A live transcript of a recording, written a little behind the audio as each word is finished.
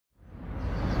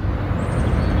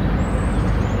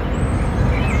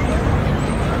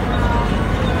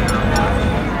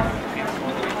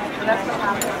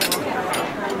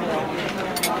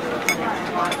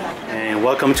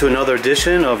welcome to another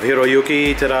edition of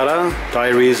Hiroyuki Terada,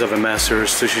 Diaries of a Master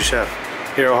Sushi Chef.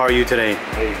 Hiro, how are you today?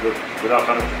 Hey, good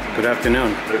afternoon. Good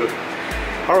afternoon. Very good.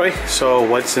 Alright, so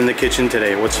what's in the kitchen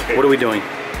today? What are we doing?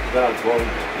 We are going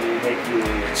to make you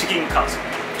chicken katsu.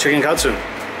 Chicken Katsu.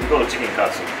 We call it chicken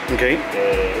katsu. Okay.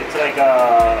 It's like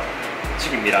a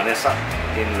chicken Milanese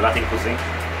in Latin cuisine.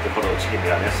 They call it chicken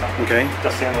Milanese. Okay.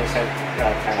 The same kind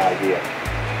of idea.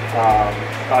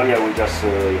 Earlier we just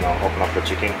open up the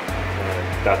chicken,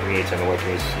 dark meat and white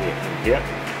meat in here.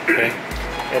 Okay.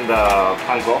 And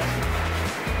panko.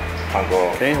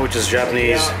 Okay, which is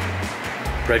Japanese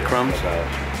breadcrumbs.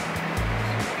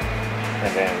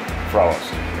 And then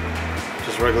flowers.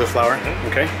 Just regular flour.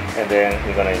 Okay. And then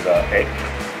we're gonna use egg.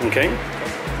 Okay.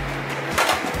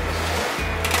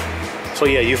 So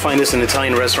yeah, you find this in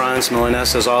Italian restaurants,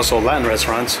 Milanese, also Latin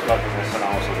restaurants. Latin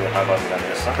restaurant also they have a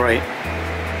Milanese. Right.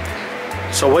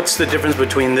 So what's the difference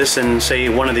between this and say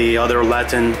one of the other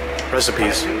Latin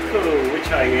recipes? I think which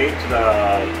I ate the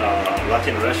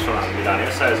Latin restaurant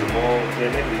Milanese is more, they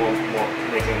make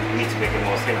making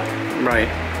more thinner.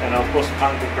 Right. And of course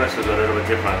panko press is a little bit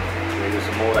different. They use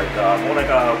more like a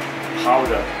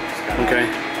powder kind Okay.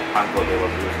 of panko they were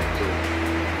using too.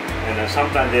 And then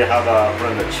sometimes they have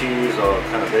blended cheese or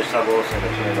kind of vegetables and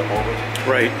they put in the oven.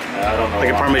 Right. I don't know.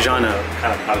 Like a Parmesan.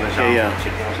 Kind of Parmesan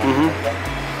chicken or something like that.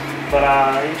 But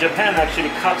in Japan, actually,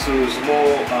 katsu is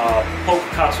more, pork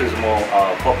katsu is more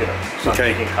popular. So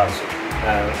chicken katsu.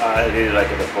 And I really like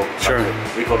the pork katsu. Sure.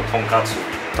 We call it tonkatsu.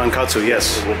 Tonkatsu,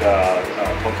 yes. With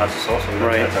tonkatsu sauce, we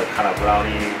Right. get a kind of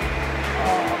brownie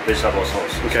vegetable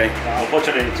sauce. Okay.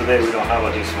 Unfortunately, today we don't have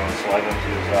this one, so I'm going to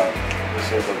use,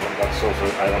 instead of tonkatsu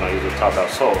sauce, I'm going to use the tartar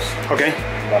sauce. Okay.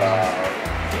 But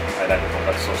I like the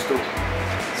tonkatsu sauce too.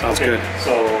 Sounds good.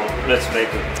 So let's make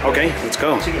it. Okay, let's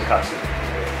go. Chicken katsu.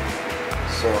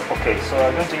 So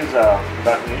I'm going to use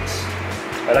dark meats.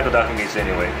 I like the dark meats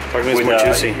anyway. Dark meat's more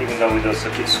juicy. Even though with the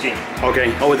skin.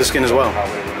 Okay. Oh, with the skin as well.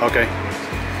 Okay.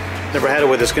 Never had it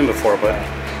with the skin before, but.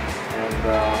 And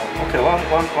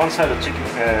one side of chicken,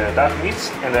 dark meats,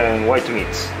 and then white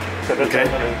meats. So Okay.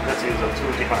 Let's use the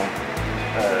two different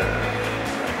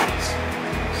meats.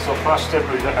 So first step,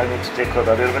 I need to take a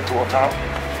little bit of water out.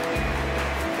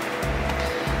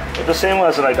 The same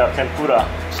as like a tempura,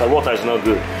 so water is no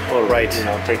good. Or, right.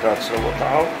 Take out the water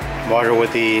out. Water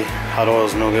with the hot oil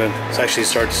is no good. It actually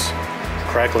starts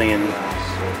crackling and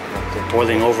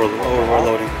boiling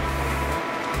overloading.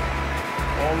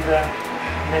 And then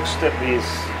next step is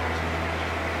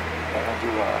I'm gonna do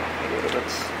a little bit.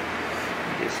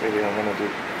 This area I'm gonna do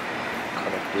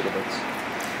cut a little bit.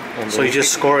 And So you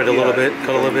just score it a little bit,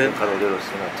 cut a little bit, cut a little,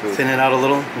 thin it out a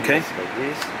little. Okay. Like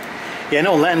this. Yeah, I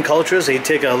know Latin cultures, they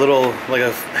take a little, like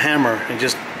a hammer and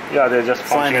just, Yeah, they're just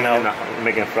Fine punching and and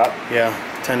making flat. yeah,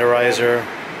 tenderizer.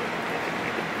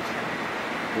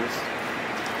 This.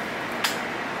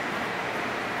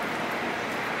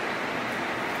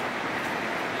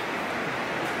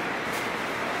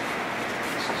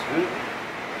 This is good.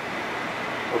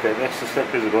 Okay, next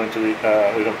step is going to be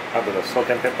we're going to have the salt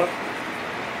and pepper.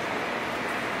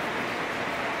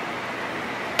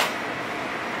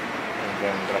 And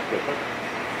then black pepper.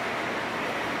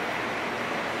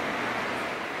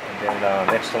 And then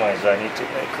next one is I need to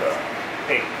make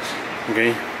eggs.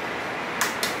 Okay.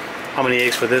 How many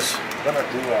eggs for this? I'm gonna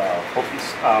do the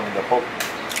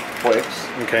four eggs.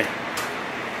 Okay.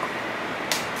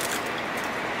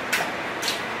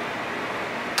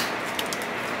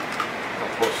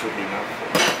 Four should be enough.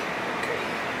 Okay.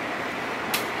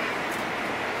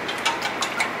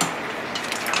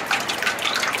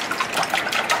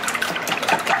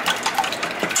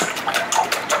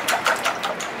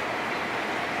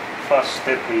 First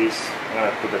step is I'm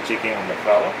gonna put the chicken on the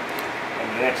flour, and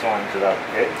the next one is the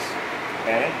eggs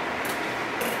and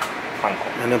panko.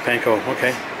 And then panko,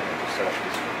 okay.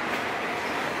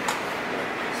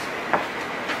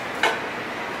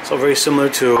 So very similar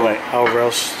to however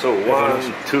else. So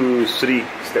 1, 2, 3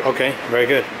 steps. Okay, very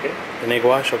good. Okay. An egg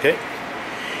wash, okay.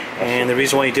 And the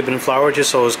reason why you dip it in flour just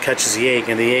so it catches the egg,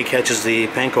 and the egg catches the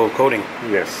panko coating.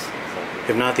 Yes.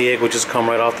 If not, the egg would just come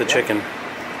right off the chicken.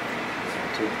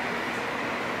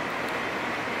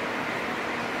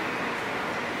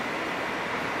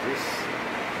 This,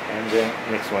 and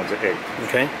then next one's the egg.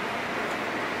 Okay.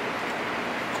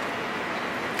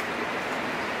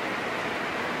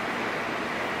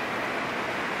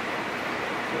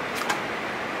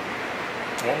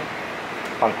 And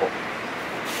panko.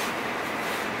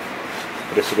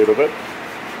 Press a little bit.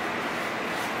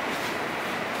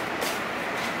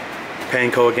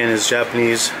 Panko again is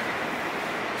Japanese.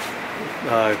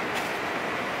 Like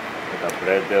a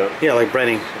bread. Yeah, like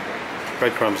breading,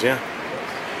 breadcrumbs. Yeah.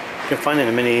 Yes. can find it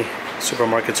in many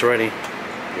supermarkets already.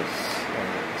 Yes, and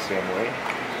the same way.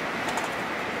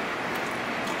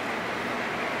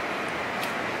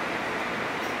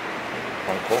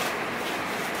 Panko.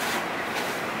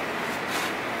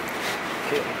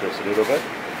 Okay, press a little bit.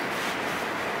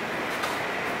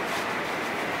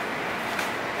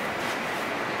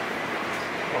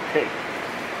 Okay.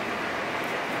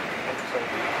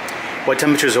 What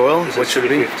temperature is oil? This What is should it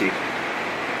be? 350.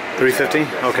 350?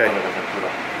 Yes, Okay.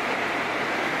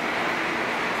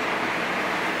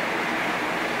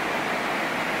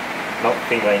 No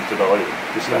finger into the oil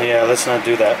this time. Yeah, let's not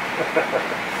do that.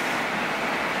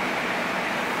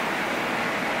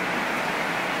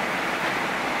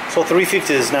 So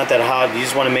 350 is not that hot. You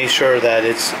just want to make sure that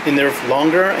it's in there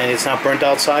longer and it's not burnt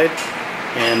outside,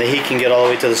 and the heat can get all the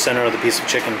way to the center of the piece of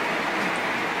chicken.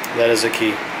 That is a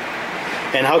key.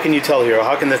 And how can you tell, Hiro?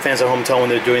 How can the fans at home tell when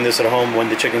they're doing this at home when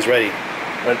the chicken's ready?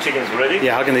 When chicken's ready?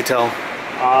 Yeah, how can they tell?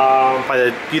 By the,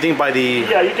 do you think by the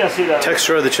yeah, you can see the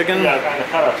texture of the chicken? Yeah, and the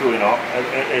color too, you know.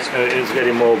 It's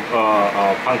getting more,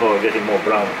 panko getting more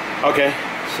brown. Okay.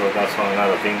 So that's one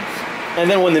another thing. And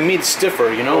then when the meat's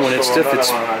stiffer, you know, when it's stiff, it's...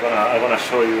 I'm gonna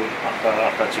show you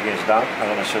after chicken is done. I'm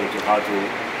gonna show you how to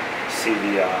see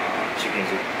the chicken is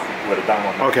well done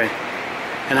or not. Okay.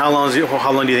 And how long do you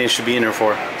think it should be in there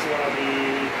for? It's gonna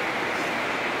be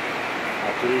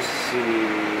at least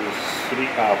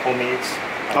 4 minutes.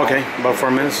 Okay, about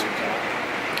 4 minutes.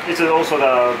 It's also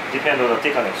depend on the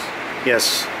thickness.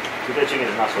 Yes. Today chicken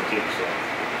is not so thick, so.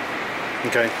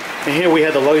 Okay. And here we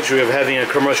had the luxury of having a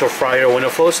commercial fryer. When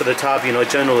it floats to the top, you know,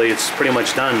 generally it's pretty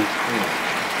much done.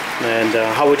 And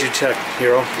how would you check,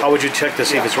 Hiro? How would you check to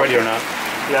see if it's ready or not?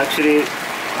 Yeah, actually,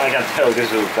 I can tell this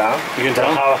is done. You can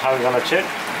tell? How I'm gonna check?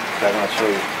 I'm gonna show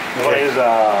you. I'm gonna use a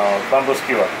bamboo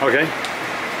skewer. Okay.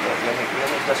 Let me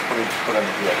just put it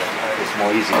here. It's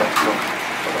more easier. So,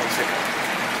 hold on a second.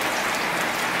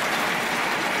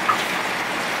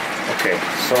 Okay,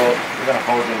 so we're gonna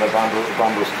hold in the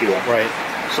bamboo skewer. Right.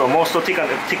 So most thick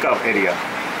up area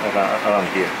around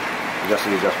here.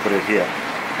 You just put it here.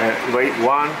 And wait,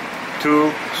 1,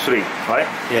 2, 3, right?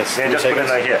 Yes. Then just put it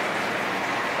right here.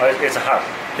 It's hot.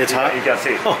 It's hot? You can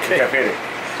see. Okay. You can feel it.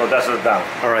 So that's it done.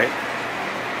 All right.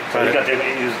 So you can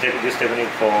use this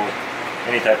technique for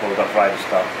any type of the fried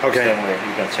stuff. Okay. Same way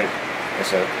you can check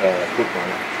it's a cooked one.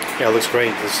 Yeah, it looks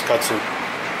great. This is katsu.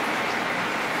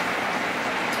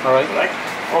 All right. Right?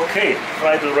 Okay,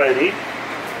 fried ready.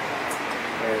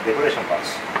 Decoration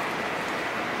parts.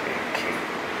 Okay.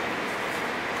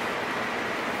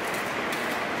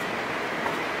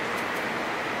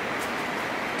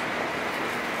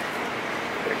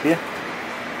 Right here.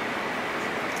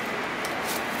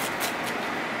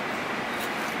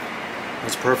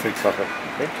 That's perfect. Perfect.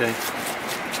 Okay.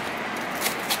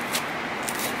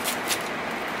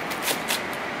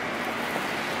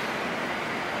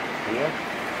 Here.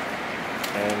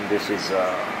 And this is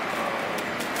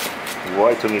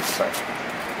white meat side.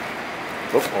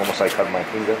 Look, almost I cut my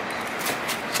finger.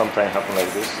 Sometimes happen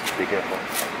like this. Be careful.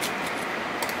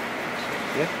 So,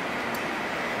 yeah.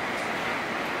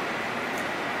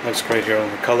 Looks great, Hiro.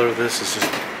 The color of this is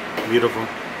just beautiful.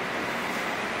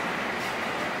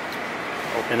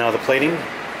 And now the plating.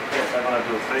 Yes, I'm gonna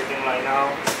do plating right now.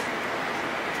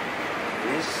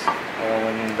 This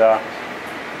and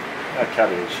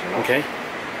cabbage. You know? Okay.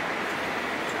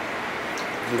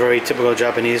 Very typical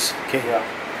Japanese. Okay. Yeah.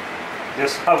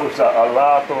 This has a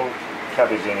lot of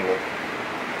cabbage anyway.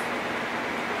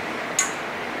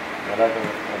 I like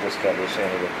this cabbage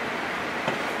anyway.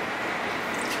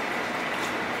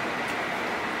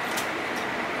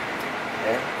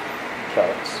 And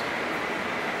carrots.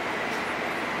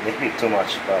 Maybe too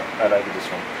much, but I like this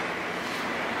one.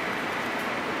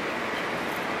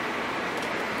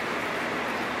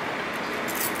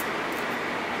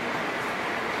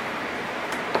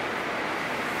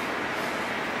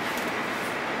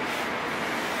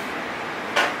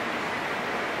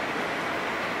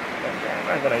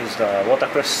 I'm gonna use the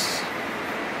watercress.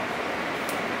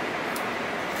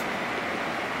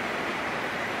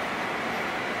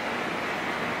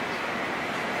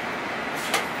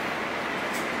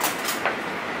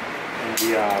 And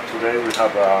today we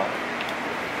have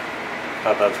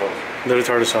tartar sauce. Little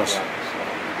tartar sauce.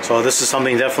 Yeah, So this is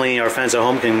something definitely our fans at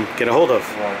home can get a hold of.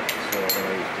 right, so I'm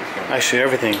gonna use this one. Actually,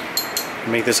 everything.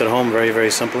 Make this at home very,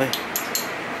 very simply.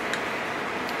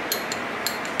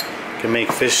 You can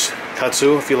make fish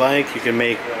katsu if you like. You can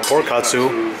make pork katsu.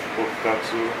 Pork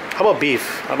katsu. How about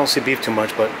beef? I don't see beef too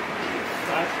much, but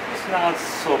It's not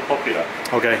so popular.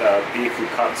 okay. Beef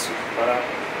katsu, but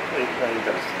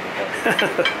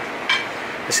interesting.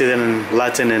 I see that in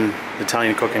Latin and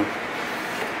Italian cooking.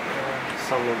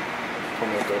 some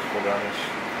tomatoes for garnish.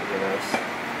 Very nice.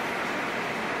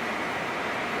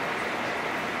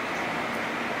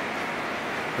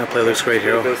 That plate looks great,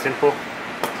 Hiro. Very simple.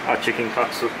 Chicken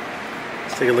Katsu.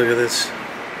 Let's take a look at this.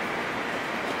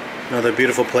 Another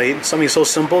beautiful plate. Something so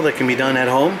simple that can be done at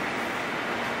home.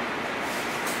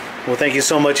 Well, thank you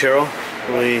so much, Hiro.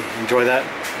 Really enjoy that.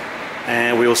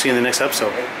 And we will see you in the next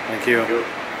episode. Thank you. Thank you.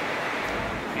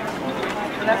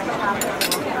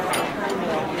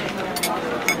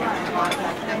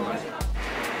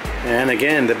 And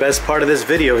again, the best part of this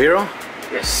video, Hiro?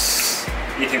 Yes.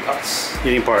 Eating parts.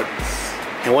 Eating part.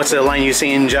 And what's the line you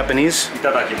say in Japanese?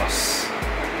 Itadakimasu.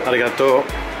 Arigato.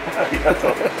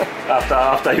 Arigato.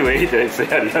 After you eat it, say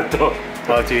arigato.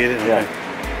 After you eat it? Yeah.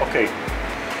 Okay. You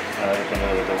can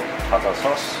add a little butter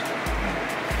sauce.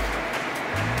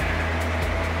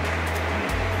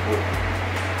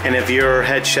 And if your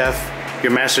head chef,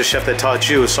 your master chef that taught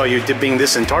you, saw you dipping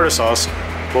this in tartar sauce,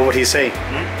 what would he say?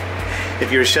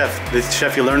 If your chef, the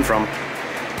chef you learned from,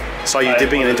 saw you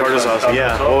dipping it in tartar sauce,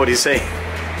 yeah, what would he say?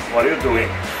 What are you doing?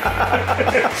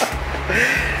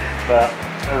 But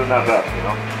not that, you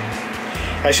know.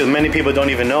 Actually, many people don't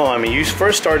even know. I mean, you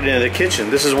first started in the kitchen.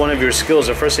 This is one of your skills.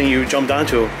 The first thing you jumped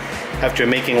onto after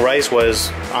making rice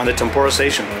was on the tempura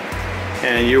station.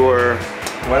 And you were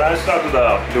when I started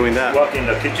doing that. Work in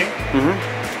the kitchen,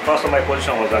 first my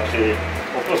position was actually,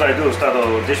 of course I do start a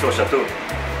dishwasher too,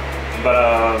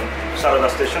 but salad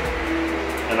station,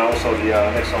 and also the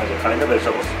next one is cutting the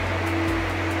vegetables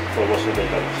for roasted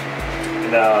vegetables.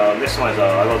 And next one is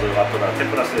I was up to the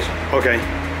tempura station. Okay.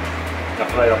 I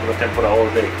fried up the tempura all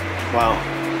day. Wow.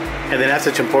 And then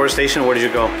after tempura station, where did you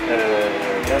go?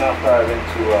 Then after I went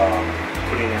to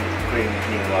cleaning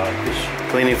fish.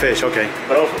 Cleaning fish, okay.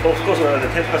 But of course, in the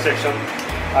tempura section,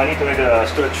 I need to make a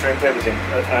stretch shrimp, everything.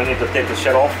 I need to take the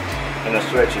shell off and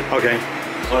stretch it. Okay.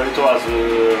 So it was,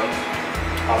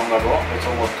 how long ago? It's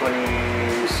almost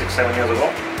 26-7 years ago.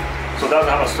 So that's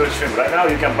how a stretch shrimp. Right now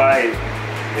you can buy,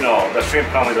 you know, the shrimp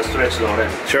come with the stretch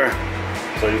already. Sure.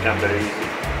 So you can very easy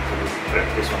to prep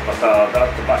this one. But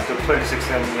that back to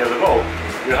 26-7 years ago,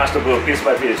 you have to go piece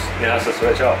by piece. You have to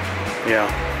stretch out. Yeah.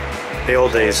 The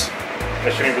old days. The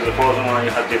shrimp is a frozen one,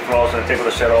 you have to defrost and take the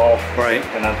shell off. Right.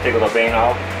 And then take the vein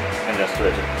out and then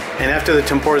stretch it. And after the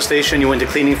tempura station, you went to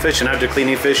cleaning fish, and after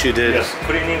cleaning fish, you did? Yes,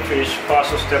 cleaning fish.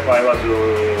 First step I was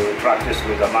to practice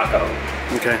with the macaroni.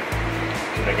 Okay.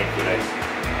 To make it fillet.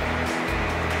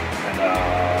 And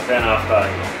then after,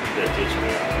 you know, they teach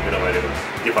me a little bit of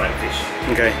different fish.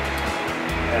 Okay.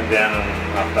 And then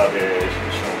after they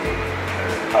show me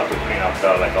how to clean up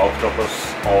the like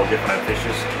octopus, all different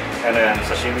fishes. And then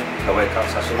sashimi, the way cut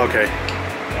sashimi. Okay.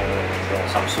 And then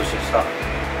some sushi stuff.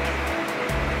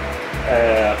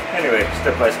 Anyway,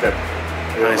 step by step,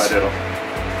 little by little.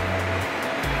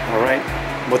 All right.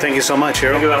 Well, thank you so much,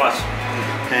 Hiro. Thank you very much.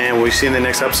 And we'll see you in the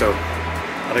next episode.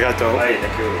 Arigato. Bye,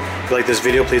 thank you. If you like this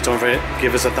video, please don't forget to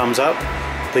give us a thumbs up.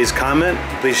 Please comment,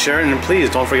 please share, and please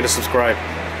don't forget to subscribe.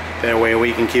 That way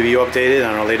we can keep you updated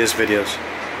on our latest videos.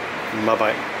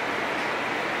 Bye-bye.